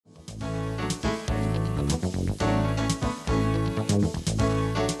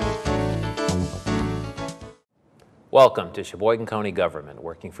Welcome to Sheboygan County Government,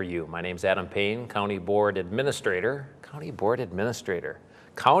 working for you. My name's Adam Payne, County Board Administrator,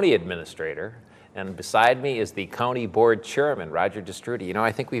 and beside me is the County Board Chairman, Roger Distruti. You know,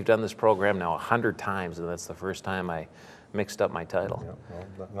 I think we've done this program now 100 times, and that's the first time I mixed up my title. Yeah,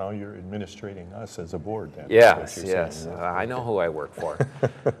 well, now you're administrating us as a board then. Yes, yes. I know who I work for.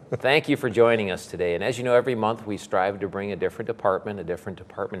 Thank you for joining us today. And as you know, every month we strive to bring a different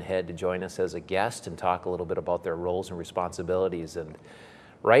department head to join us as a guest and talk a little bit about their roles and responsibilities. And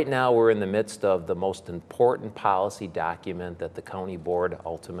right now we're in the midst of the most important policy document that the county board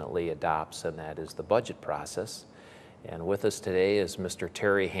ultimately adopts, and that is the budget process. And with us today is Mr.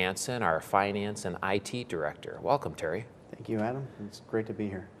 Terry Hanson, our Finance and IT Director. Welcome, Terry. Thank you, Adam. It's great to be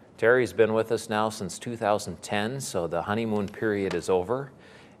here. Terry's been with us now since 2010, so the honeymoon period is over,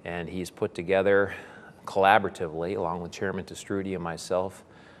 and he's put together collaboratively, along with Chairman Distruti and myself,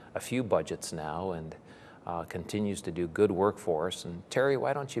 a few budgets now, and continues to do good work for us. And Terry,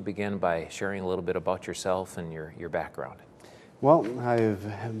 why don't you begin by sharing a little bit about yourself and your background? Well,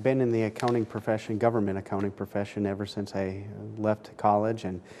 I've been in the accounting profession, government accounting profession, ever since I left college,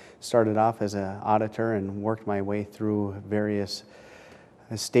 and started off as an auditor and worked my way through various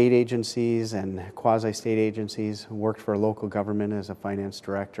state agencies and quasi-state agencies, worked for a local government as a finance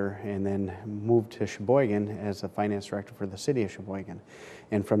director, and then moved to Sheboygan as a finance director for the city of Sheboygan.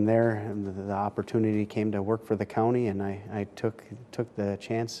 And from there, the opportunity came to work for the county, and I took the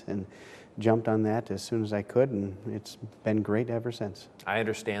chance and jumped on that as soon as I could, and it's been great ever since. I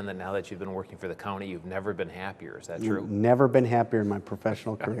understand that now that you've been working for the county, you've never been happier. Is that true? Never been happier in my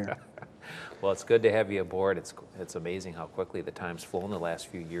professional career. Well, it's good to have you aboard. It's amazing how quickly the time's flown the last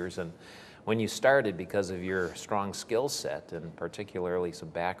few years. And when you started, because of your strong skill set and particularly some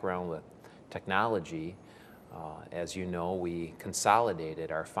background with technology, as you know, we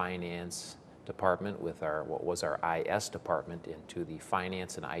consolidated our finance department with what was our IS department into the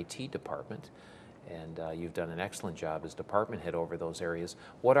finance and IT department, and you've done an excellent job as department head over those areas.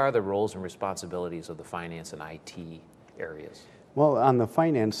 What are the roles and responsibilities of the finance and IT areas? Well, on the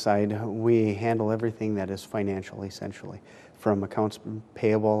finance side, we handle everything that is financial, essentially, from accounts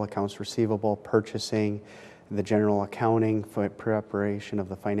payable, accounts receivable, purchasing, the general accounting, for preparation of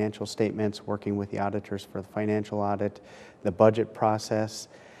the financial statements, working with the auditors for the financial audit, the budget process,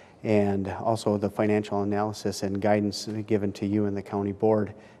 and also the financial analysis and guidance given to you and the county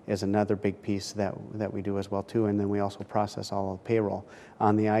board is another big piece that we do as well too. And then we also process all of the payroll.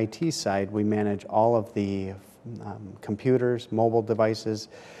 On the IT side, we manage all of the computers, mobile devices,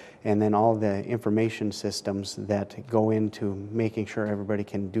 and then all the information systems that go into making sure everybody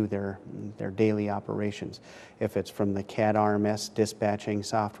can do their daily operations. If it's from the CAD RMS dispatching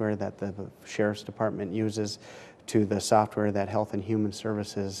software that the Sheriff's Department uses, to the software that Health and Human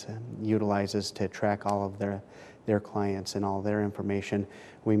Services utilizes to track all of their clients and all their information.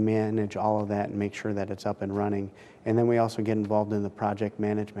 We manage all of that and make sure that it's up and running. And then we also get involved in the project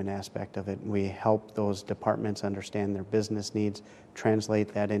management aspect of it. We help those departments understand their business needs,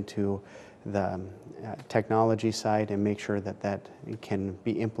 translate that into the technology side, and make sure that that can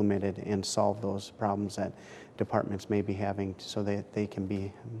be implemented and solve those problems that departments may be having so that they can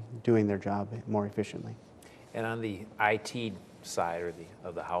be doing their job more efficiently. And on the IT side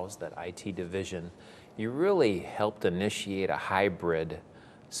of the house, that IT division, you really helped initiate a hybrid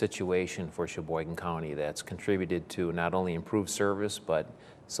situation for Sheboygan County that's contributed to not only improved service but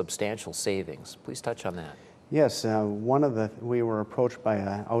substantial savings. Please touch on that. Yes, we were approached by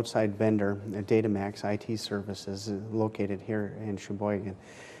an outside vendor, Datamax IT Services, located here in Sheboygan,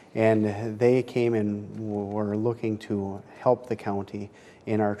 and they came and were looking to help the county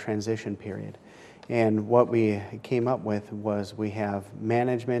in our transition period. And what we came up with was we have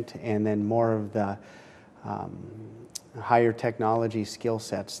management and then more of the higher technology skill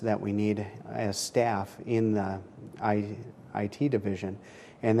sets that we need as staff in the IT division.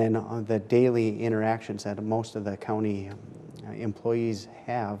 And then the daily interactions that most of the county employees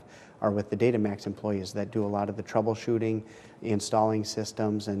have are with the Datamax employees that do a lot of the troubleshooting, installing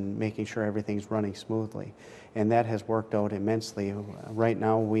systems, and making sure everything's running smoothly. And that has worked out immensely. Right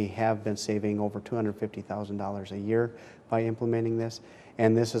now we have been saving over $250,000 a year by implementing this.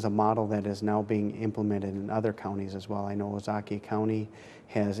 And this is a model that is now being implemented in other counties as well. I know Ozaukee County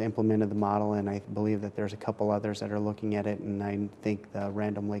has implemented the model, and I believe that there's a couple others that are looking at it, and I think the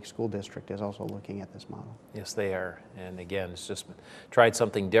Random Lake School District is also looking at this model. Yes, they are. And again, it's just tried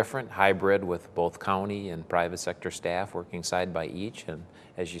something different, hybrid with both county and private sector staff working side by each. And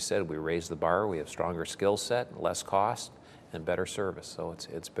as you said, we raised the bar. We have stronger skill set, less cost, and better service. So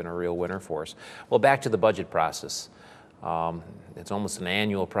it's been a real winner for us. Well, back to the budget process. It's almost an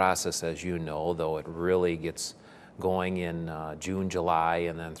annual process, as you know, though it really gets going in June, July,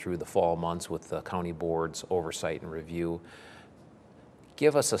 and then through the fall months with the county board's oversight and review.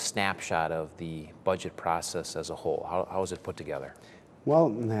 Give us a snapshot of the budget process as a whole. How is it put together? Well,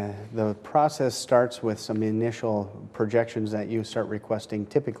 the process starts with some initial projections that you start requesting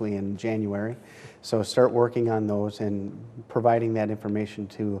typically in January. So start working on those and providing that information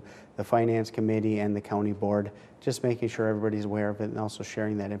to the Finance Committee and the County Board, just making sure everybody's aware of it and also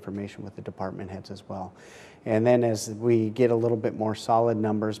sharing that information with the department heads as well. And then as we get a little bit more solid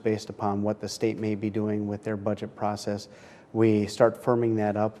numbers based upon what the state may be doing with their budget process, we start firming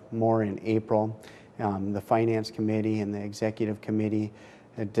that up more in April. The Finance Committee and the Executive Committee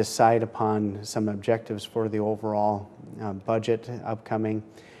decide upon some objectives for the overall budget upcoming,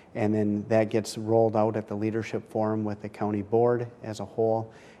 and then that gets rolled out at the Leadership Forum with the County Board as a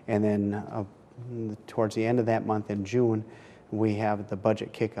whole. And then towards the end of that month in June, we have the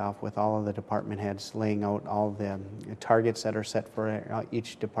budget kickoff with all of the department heads laying out all the targets that are set for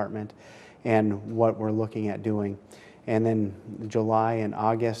each department and what we're looking at doing. And then July and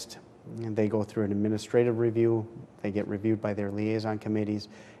August, they go through an administrative review, they get reviewed by their liaison committees,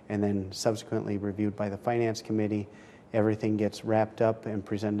 and then subsequently reviewed by the Finance Committee. Everything gets wrapped up and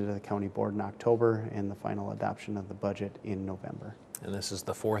presented to the County Board in October, and the final adoption of the budget in November. And this is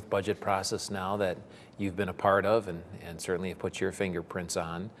the fourth budget process now that you've been a part of and certainly have put your fingerprints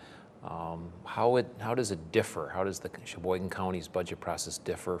on. How does it differ? How does the Sheboygan County's budget process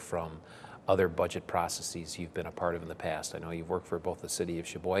differ from other budget processes you've been a part of in the past? I know you've worked for both the city of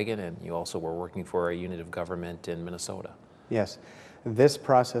Sheboygan and you also were working for a unit of government in Minnesota. Yes. This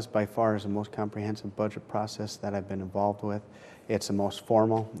process by far is the most comprehensive budget process that I've been involved with. It's the most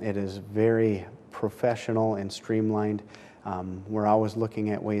formal. It is very professional and streamlined. We're always looking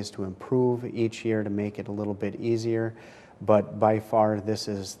at ways to improve each year to make it a little bit easier, but by far this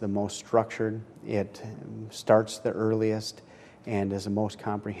is the most structured. It starts the earliest and is the most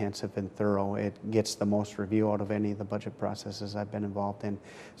comprehensive and thorough. It gets the most review out of any of the budget processes I've been involved in.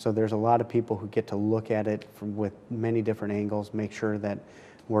 So there's a lot of people who get to look at it with many different angles, make sure that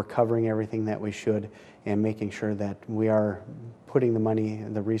we're covering everything that we should, and making sure that we are putting the money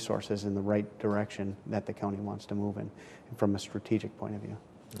and the resources in the right direction that the county wants to move in from a strategic point of view.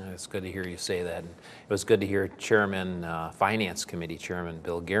 It's good to hear you say that. It was good to hear Finance Committee Chairman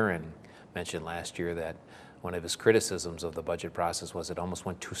Bill Guerin mention last year that one of his criticisms of the budget process was it almost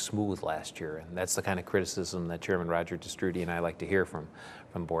went too smooth last year. And that's the kind of criticism that Chairman Roger Distruti and I like to hear from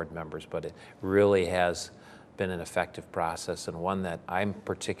board members. But it really has been an effective process and one that I'm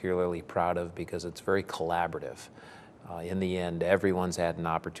particularly proud of because it's very collaborative. In the end, everyone's had an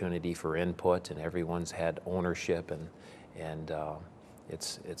opportunity for input and everyone's had ownership, and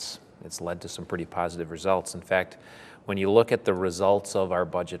it's led to some pretty positive results. In fact, when you look at the results of our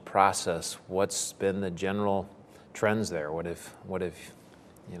budget process, what's been the general trends there? What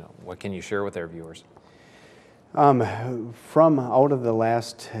can you share with our viewers? From out of the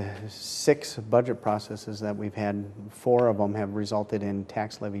last 6 budget processes that we've had, 4 of them have resulted in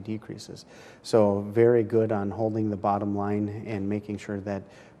tax levy decreases. So very good on holding the bottom line and making sure that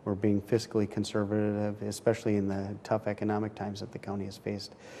we're being fiscally conservative, especially in the tough economic times that the county has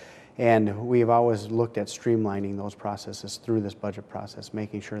faced. And we've always looked at streamlining those processes through this budget process,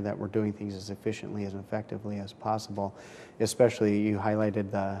 making sure that we're doing things as efficiently and effectively as possible. Especially, you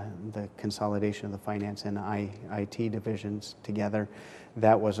highlighted the consolidation of the finance and IT divisions together.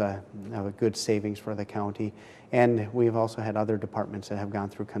 That was a good savings for the county. And we've also had other departments that have gone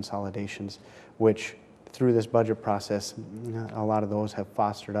through consolidations, which through this budget process, a lot of those have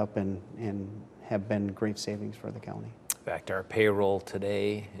fostered up and have been great savings for the county. In fact, our payroll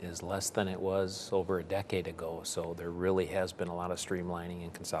today is less than it was over a decade ago, so there really has been a lot of streamlining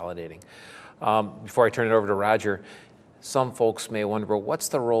and consolidating. Before I turn it over to Roger, some folks may wonder, well, what's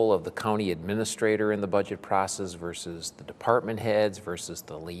the role of the county administrator in the budget process versus the department heads versus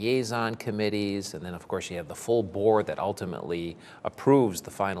the liaison committees, and then of course you have the full board that ultimately approves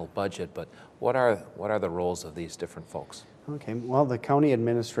the final budget, but what are the roles of these different folks? Okay, well, the county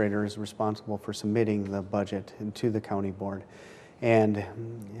administrator is responsible for submitting the budget to the county board. And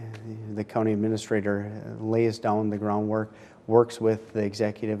the county administrator lays down the groundwork, works with the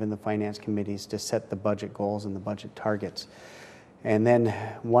executive and the finance committees to set the budget goals and the budget targets. And then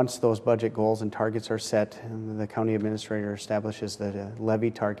once those budget goals and targets are set, the county administrator establishes the levy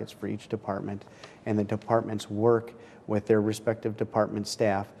targets for each department, and the departments work with their respective department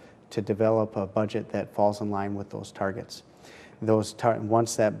staff to develop a budget that falls in line with those targets.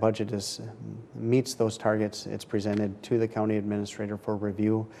 Once that budget meets those targets, it's presented to the county administrator for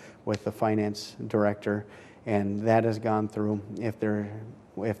review with the finance director, and that has gone through. If there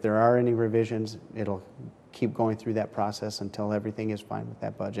are any revisions, it'll keep going through that process until everything is fine with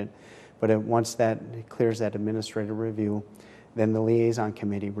that budget. But once that clears that administrative review, then the liaison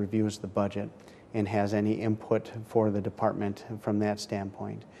committee reviews the budget and has any input for the department from that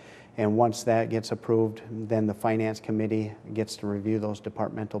standpoint. And once that gets approved, then the finance committee gets to review those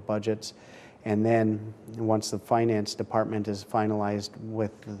departmental budgets. And then once the finance department is finalized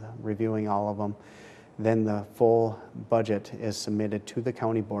with reviewing all of them, then the full budget is submitted to the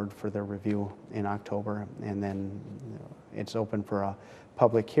county board for their review in October. And then it's open for a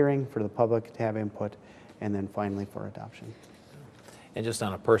public hearing for the public to have input, and then finally for adoption. And just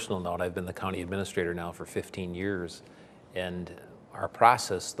on a personal note, I've been the county administrator now for 15 years, and our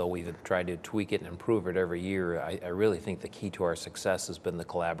process, though we've tried to tweak it and improve it every year, I really think the key to our success has been the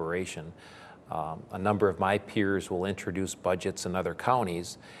collaboration. A number of my peers will introduce budgets in other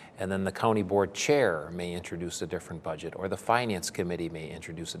counties, and then the county board chair may introduce a different budget, or the finance committee may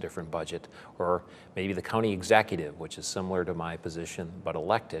introduce a different budget, or maybe the county executive, which is similar to my position but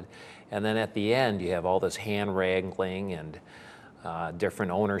elected. And then at the end, you have all this hand wrangling and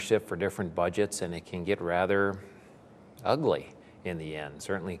different ownership for different budgets, and it can get rather ugly in the end,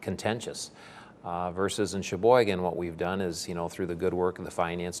 certainly contentious. Versus in Sheboygan, what we've done is, through the good work of the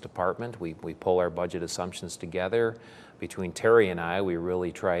finance department, we pull our budget assumptions together. Between Terry and I, we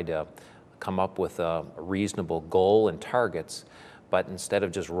really try to come up with a reasonable goal and targets. But instead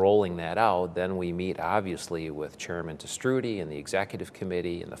of just rolling that out, then we meet obviously with Chairman Testrudy and the executive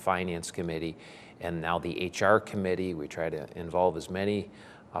committee and the finance committee and now the HR committee. We try to involve as many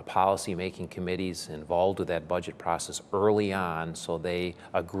policy-making committees involved with that budget process early on, so they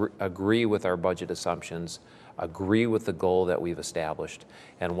agree with our budget assumptions, agree with the goal that we've established.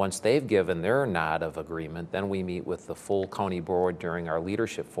 And once they've given their nod of agreement, then we meet with the full county board during our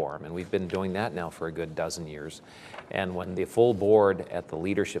leadership forum. And we've been doing that now for a good dozen years. And when the full board at the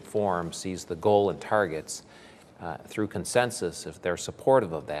leadership forum sees the goal and targets through consensus, if they're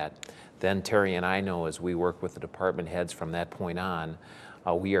supportive of that, then Terry and I know as we work with the department heads from that point on,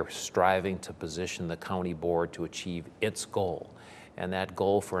 we are striving to position the county board to achieve its goal. And that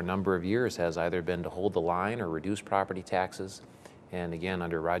goal for a number of years has either been to hold the line or reduce property taxes. And again,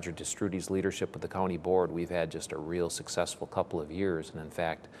 under Roger Testrudy's leadership of the county board, we've had just a real successful couple of years. And in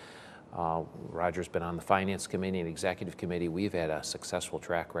fact, Roger's been on the finance committee and executive committee. We've had a successful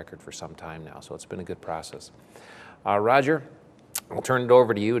track record for some time now, so it's been a good process. Roger, I'll turn it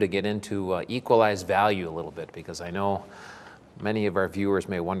over to you to get into equalized value a little bit, because I know many of our viewers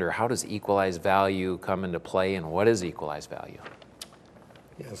may wonder, how does equalized value come into play, and what is equalized value?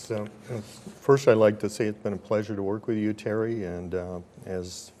 Yes, first I'd like to say it's been a pleasure to work with you, Terry, and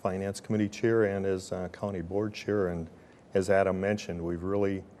as Finance Committee Chair and as County Board Chair. And as Adam mentioned, we've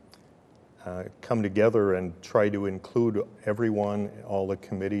really come together and tried to include everyone, all the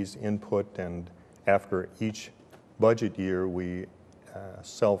committees' input, and after each budget year we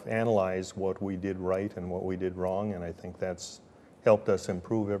self-analyze what we did right and what we did wrong, and I think that's helped us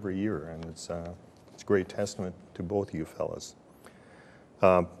improve every year, and it's a great testament to both of you fellas.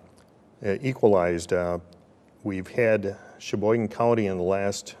 Equalized, we've had Sheboygan County in the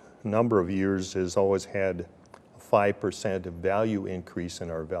last number of years has always had a 5% value increase in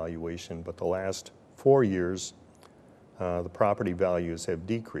our valuation, but the last 4 years the property values have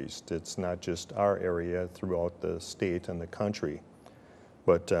decreased. It's not just our area, throughout the state and the country.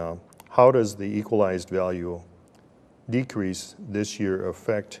 But how does the equalized value decrease this year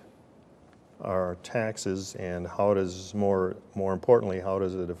affect our taxes, and how does, more importantly, how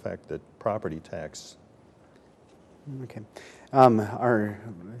does it affect the property tax? Okay. Our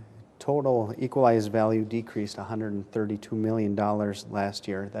total equalized value decreased $132 million last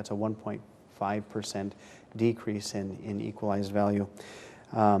year. That's a 1.5% decrease in equalized value.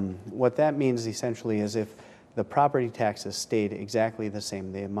 What that means essentially is if the property taxes stayed exactly the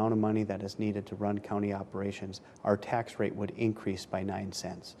same, the amount of money that is needed to run county operations, our tax rate would increase by 9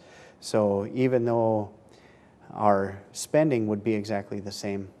 cents. So even though our spending would be exactly the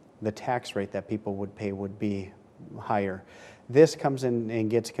same, the tax rate that people would pay would be higher. This comes in and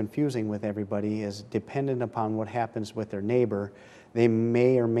gets confusing with everybody, is dependent upon what happens with their neighbor. They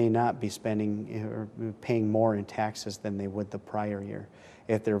may or may not be spending or paying more in taxes than they would the prior year.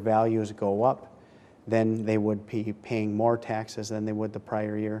 If their values go up, then they would be paying more taxes than they would the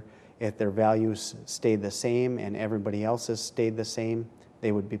prior year. If their values stay the same and everybody else's stayed the same,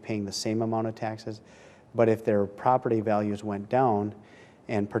 they would be paying the same amount of taxes. But if their property values went down,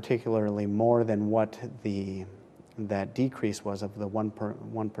 and particularly more than what that decrease was of the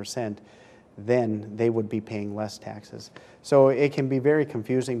 1%, then they would be paying less taxes. So it can be very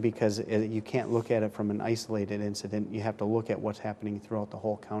confusing because you can't look at it from an isolated incident. You have to look at what's happening throughout the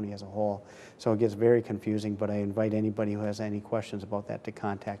whole county as a whole. So it gets very confusing, but I invite anybody who has any questions about that to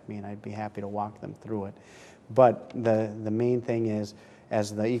contact me, and I'd be happy to walk them through it. But the main thing is,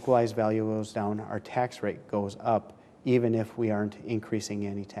 as the equalized value goes down, our tax rate goes up, even if we aren't increasing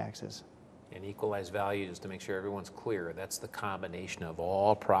any taxes. And equalized value, just to make sure everyone's clear, that's the combination of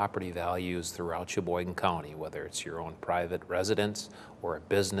all property values throughout Sheboygan County, whether it's your own private residence or a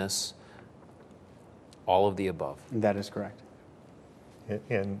business, all of the above. That is correct.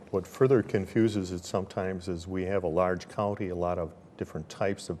 And what further confuses it sometimes is we have a large county, a lot of different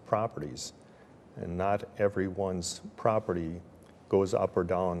types of properties, and not everyone's property goes up or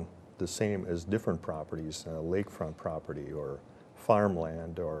down the same as different properties, lakefront property or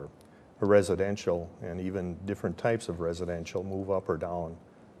farmland or residential, and even different types of residential move up or down.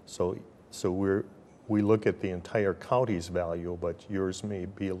 So we look at the entire county's value, but yours may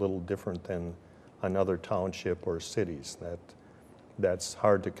be a little different than another township or cities. That's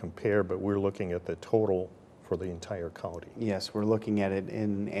hard to compare, but we're looking at the total for the entire county. Yes, we're looking at it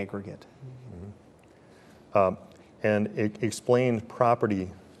in aggregate. And explain property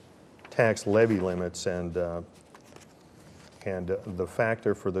tax levy limits and the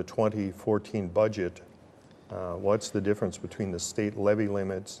factor for the 2014 budget. What's the difference between the state levy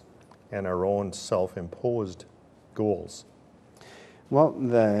limits and our own self-imposed goals? Well,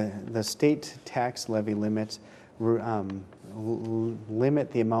 the state tax levy limits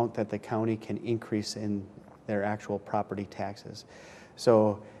limit the amount that the county can increase in their actual property taxes.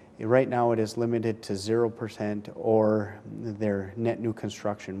 So right now it is limited to 0% or their net new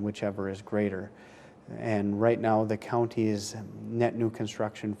construction, whichever is greater. And right now the county's net new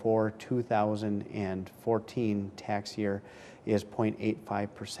construction for 2014 tax year is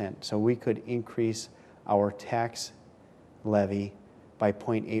 0.85%. So we could increase our tax levy by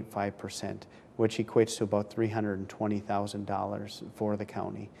 0.85%, which equates to about $320,000 for the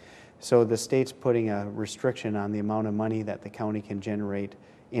county. So the state's putting a restriction on the amount of money that the county can generate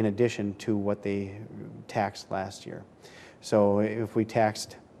in addition to what they taxed last year. So if we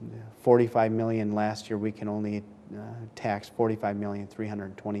taxed $45 million last year, we can only tax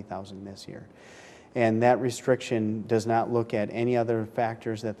 $45,320,000 this year. And that restriction does not look at any other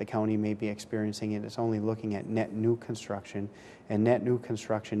factors that the county may be experiencing. It's only looking at net new construction, and net new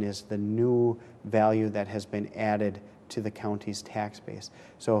construction is the new value that has been added to the county's tax base.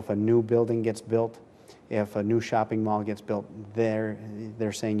 So if a new building gets built, if a new shopping mall gets built, they're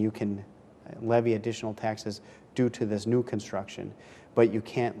saying you can levy additional taxes due to this new construction, but you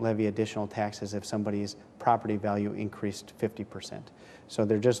can't levy additional taxes if somebody's property value increased 50%. So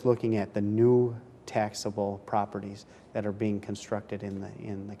they're just looking at the new taxable properties that are being constructed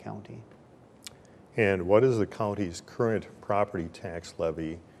in the county. And what is the county's current property tax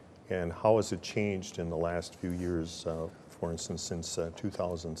levy, and how has it changed in the last few years, for instance, since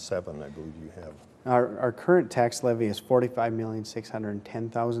 2007, I believe you have? Our current tax levy is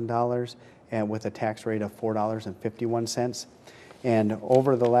 $45,610,000 and with a tax rate of $4.51. And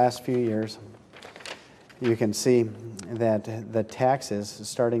over the last few years, you can see that the taxes,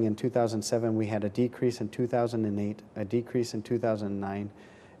 starting in 2007, we had a decrease in 2008, a decrease in 2009,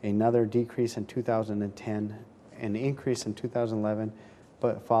 another decrease in 2010, an increase in 2011,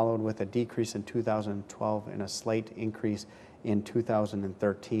 but followed with a decrease in 2012 and a slight increase in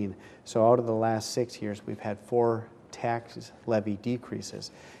 2013. So out of the last 6 years, we've had 4 tax levy decreases.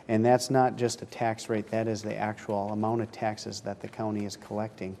 And that's not just a tax rate, that is the actual amount of taxes that the county is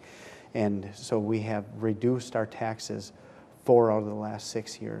collecting. And so we have reduced our taxes 4 out of the last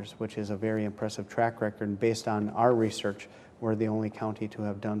 6 years, which is a very impressive track record. And based on our research, we're the only county to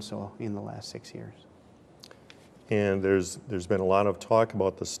have done so in the last 6 years. And there's been a lot of talk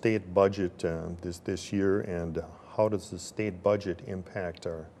about the state budget this year, and how does the state budget impact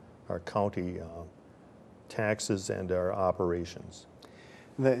our county taxes and our operations?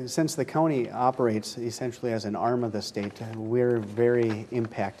 Since the county operates essentially as an arm of the state, we're very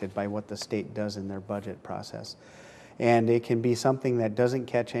impacted by what the state does in their budget process. And it can be something that doesn't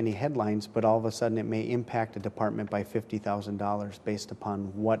catch any headlines, but all of a sudden it may impact a department by $50,000 based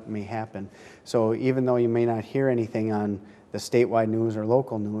upon what may happen. So even though you may not hear anything on the statewide news or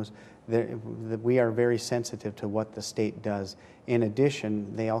local news, we are very sensitive to what the state does. In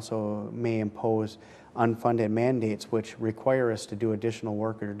addition, they also may impose unfunded mandates which require us to do additional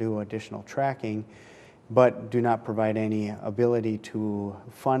work or do additional tracking, but do not provide any ability to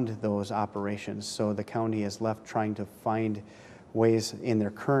fund those operations. So the county is left trying to find ways in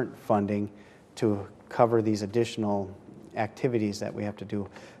their current funding to cover these additional activities that we have to do.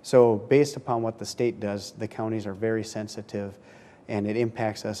 So based upon what the state does, the counties are very sensitive, and it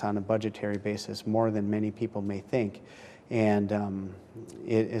impacts us on a budgetary basis more than many people may think. And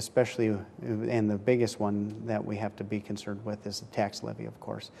it especially, and the biggest one that we have to be concerned with is the tax levy, of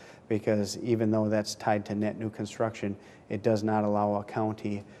course, because even though that's tied to net new construction, it does not allow a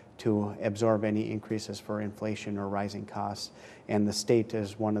county to absorb any increases for inflation or rising costs. And the state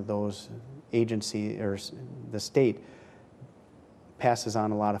is one of those agencies, or the state passes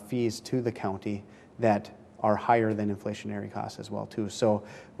on a lot of fees to the county that are higher than inflationary costs as well too. So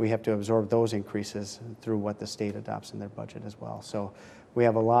we have to absorb those increases through what the state adopts in their budget as well. So we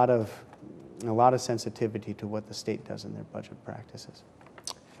have a lot of sensitivity to what the state does in their budget practices.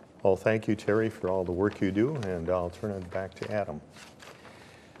 Well, thank you, Terry, for all the work you do, and I'll turn it back to Adam.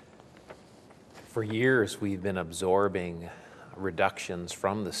 For years, we've been absorbing reductions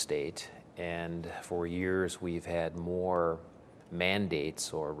from the state, and for years, we've had more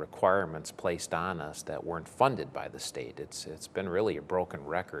mandates or requirements placed on us that weren't funded by the state. It's been really a broken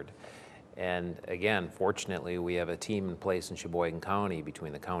record. And again, fortunately, we have a team in place in Sheboygan County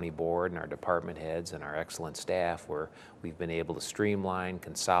between the county board and our department heads and our excellent staff where we've been able to streamline,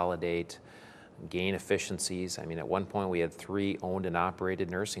 consolidate, gain efficiencies. I mean, at one point we had 3 owned and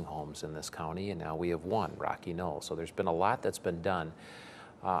operated nursing homes in this county, and now we have 1, Rocky Knoll. So there's been a lot that's been done.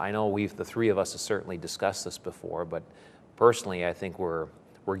 I know the 3 of us have certainly discussed this before, but personally, I think we're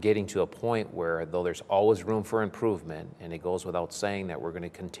getting to a point where, though there's always room for improvement, and it goes without saying that we're going to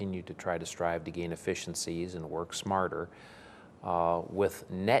continue to try to strive to gain efficiencies and work smarter, with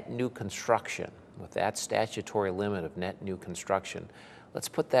net new construction, with that statutory limit of net new construction, let's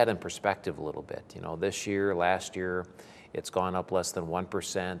put that in perspective a little bit. You know, this year, last year, it's gone up less than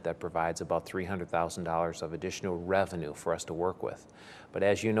 1%. That provides about $300,000 of additional revenue for us to work with. But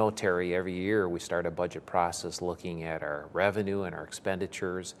as you know, Terry, every year we start a budget process looking at our revenue and our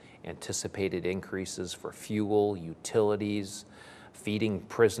expenditures, anticipated increases for fuel, utilities, feeding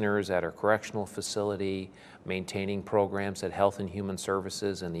prisoners at our correctional facility, maintaining programs at Health and Human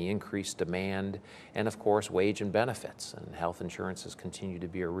Services and the increased demand, and of course wage and benefits. And health insurance has continued to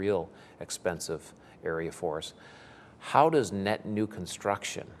be a real expensive area for us. How does net new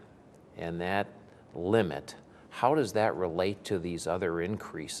construction and that limit, how does that relate to these other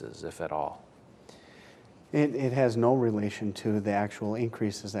increases, if at all? It has no relation to the actual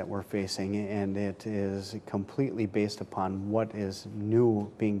increases that we're facing, and it is completely based upon what is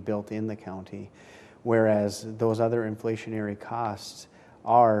new being built in the county, whereas those other inflationary costs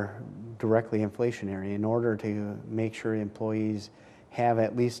are directly inflationary. In order to make sure employees have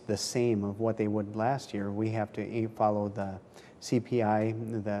at least the same of what they would last year, we have to follow the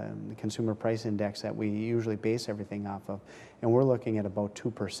CPI, the Consumer Price Index that we usually base everything off of, and we're looking at about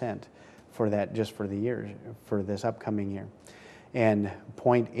 2% for that just for the year, for this upcoming year. And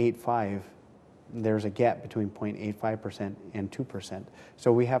 0.85, there's a gap between 0.85% and 2%.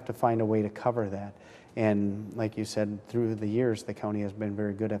 So we have to find a way to cover that. And like you said, through the years, the county has been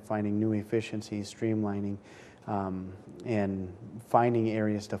very good at finding new efficiencies, streamlining, and finding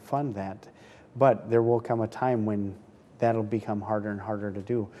areas to fund that. But there will come a time when that'll become harder and harder to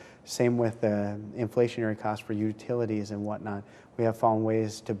do. Same with the inflationary costs for utilities and whatnot. We have found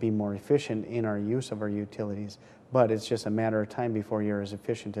ways to be more efficient in our use of our utilities, but it's just a matter of time before you're as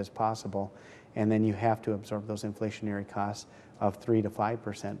efficient as possible. And then you have to absorb those inflationary costs of 3 to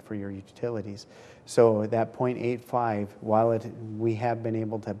 5% for your utilities. So that 0.85, while we have been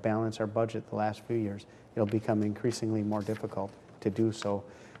able to balance our budget the last few years, it'll become increasingly more difficult to do so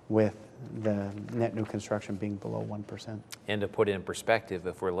with the net new construction being below 1%. And to put it in perspective,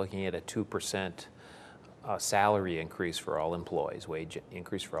 if we're looking at a 2% salary increase for all employees, wage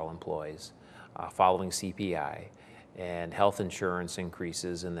increase for all employees, following CPI, and health insurance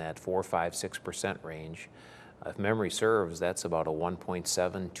increases in that 4, 5, 6% range, if memory serves, that's about a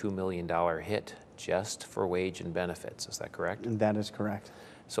 $1.72 million hit just for wage and benefits. Is that correct? That is correct.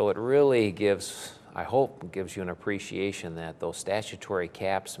 So it really gives, I hope, gives you an appreciation that those statutory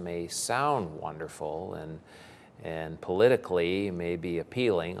caps may sound wonderful and politically may be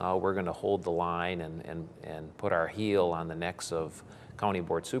appealing. Oh, we're going to hold the line and put our heel on the necks of county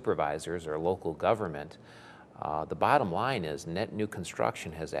board supervisors or local government. The bottom line is net new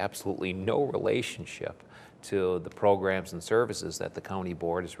construction has absolutely no relationship to the programs and services that the county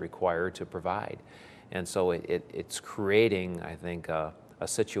board is required to provide. And so it's creating, I think, a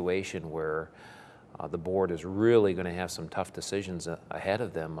situation where the board is really going to have some tough decisions ahead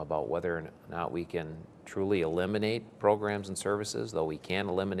of them about whether or not we can truly eliminate programs and services, though we can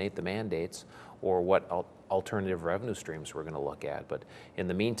eliminate the mandates, or what alternative revenue streams we're going to look at. But in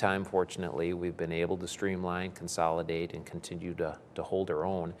the meantime, fortunately, we've been able to streamline, consolidate, and continue to hold our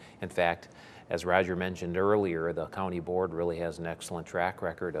own. In fact, as Roger mentioned earlier, the county board really has an excellent track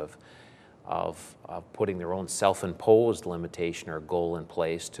record of putting their own self-imposed limitation or goal in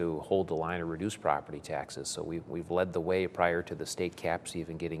place to hold the line or reduce property taxes. So we've led the way prior to the state caps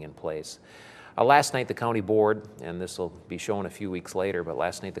even getting in place. Last night the county board, and this will be shown a few weeks later, but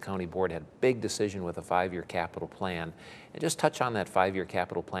last night the county board had a big decision with a 5-year capital plan. And just touch on that 5-year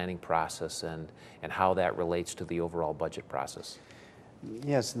capital planning process and how that relates to the overall budget process.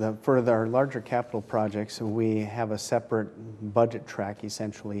 Yes, for our larger capital projects, we have a separate budget track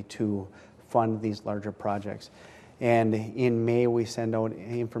essentially to fund these larger projects. And in May, we send out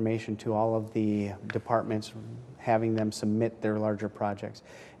information to all of the departments, having them submit their larger projects.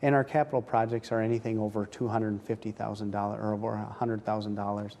 And our capital projects are anything over $250,000 or over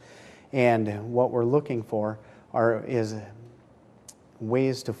 $100,000. And what we're looking for is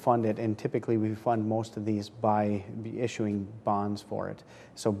ways to fund it, and typically we fund most of these by issuing bonds for it.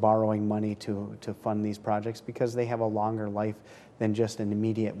 So borrowing money to fund these projects because they have a longer life than just an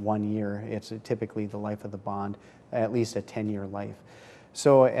immediate 1 year. It's typically the life of the bond, at least a 10-year life.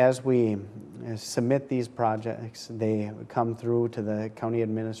 So as we submit these projects, they come through to the county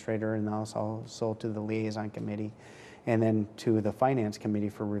administrator and also to the liaison committee and then to the finance committee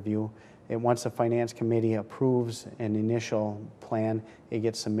for review. And once the finance committee approves an initial plan, it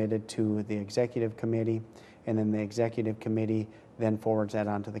gets submitted to the executive committee, and then the executive committee then forwards that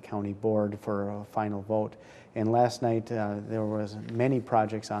on to the county board for a final vote. And last night there was many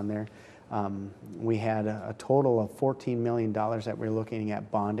projects on there. We had a total of $14 million that we're looking at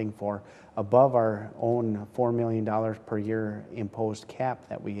bonding for, above our own $4 million per year imposed cap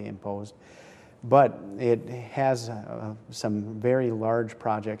that we imposed. But it has some very large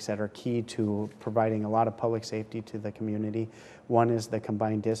projects that are key to providing a lot of public safety to the community. One is the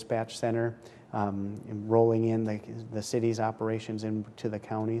Combined Dispatch Center, rolling in the city's operations into the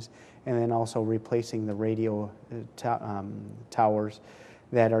counties, and then also replacing the radio towers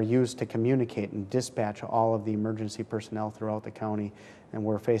that are used to communicate and dispatch all of the emergency personnel throughout the county. And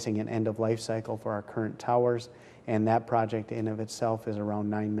we're facing an end-of-life cycle for our current towers, and that project in of itself is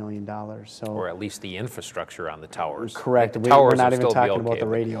around $9 million. So, or at least the infrastructure on the towers. Correct. The towers we're not will even still be talking okay, about the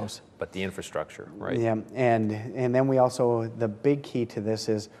radios. But the infrastructure, right? Yeah, and then we also, the big key to this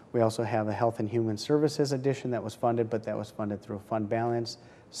is we also have a Health and Human Services edition that was funded, but that was funded through fund balance.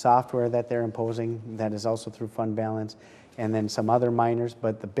 Software that they're imposing, that is also through fund balance, and then some other minors.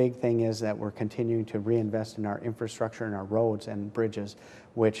 But the big thing is that we're continuing to reinvest in our infrastructure and our roads and bridges,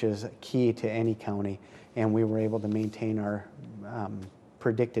 which is key to any county. And we were able to maintain our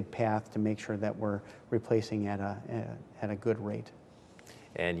predicted path to make sure that we're replacing at a good rate.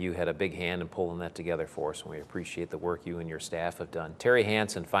 And you had a big hand in pulling that together for us, and we appreciate the work you and your staff have done. Terry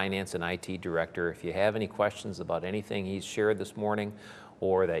Hanson, Finance and IT Director, if you have any questions about anything he's shared this morning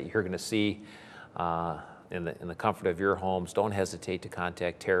or that you're going to see in the comfort of your homes, don't hesitate to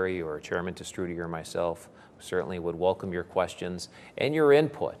contact Terry or Chairman Testruti or myself. We certainly would welcome your questions and your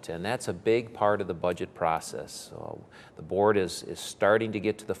input, and that's a big part of the budget process. So the board is starting to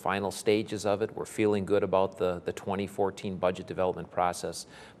get to the final stages of it. We're feeling good about the 2014 budget development process,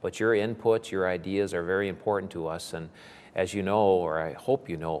 but your input, your ideas are very important to us. And as you know, or I hope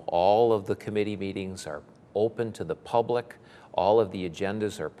you know, all of the committee meetings are open to the public. All of the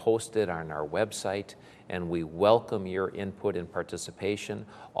agendas are posted on our website, and we welcome your input and participation.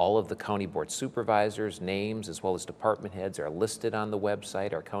 All of the county board supervisors' names as well as department heads are listed on the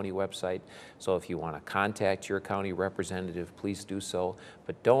website, our county website. So if you want to contact your county representative, please do so.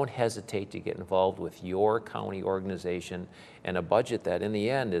 But don't hesitate to get involved with your county organization and a budget that in the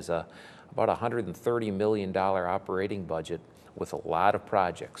end is about $130 million operating budget with a lot of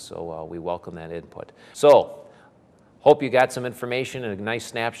projects. So we welcome that input. So, hope you got some information and a nice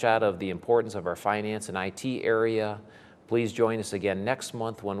snapshot of the importance of our finance and IT area. Please join us again next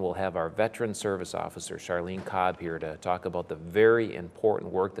month when we'll have our Veteran Service Officer, Charlene Cobb, here to talk about the very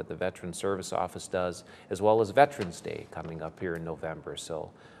important work that the Veteran Service Office does, as well as Veterans Day coming up here in November.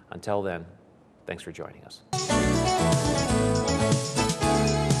 So until then, thanks for joining us.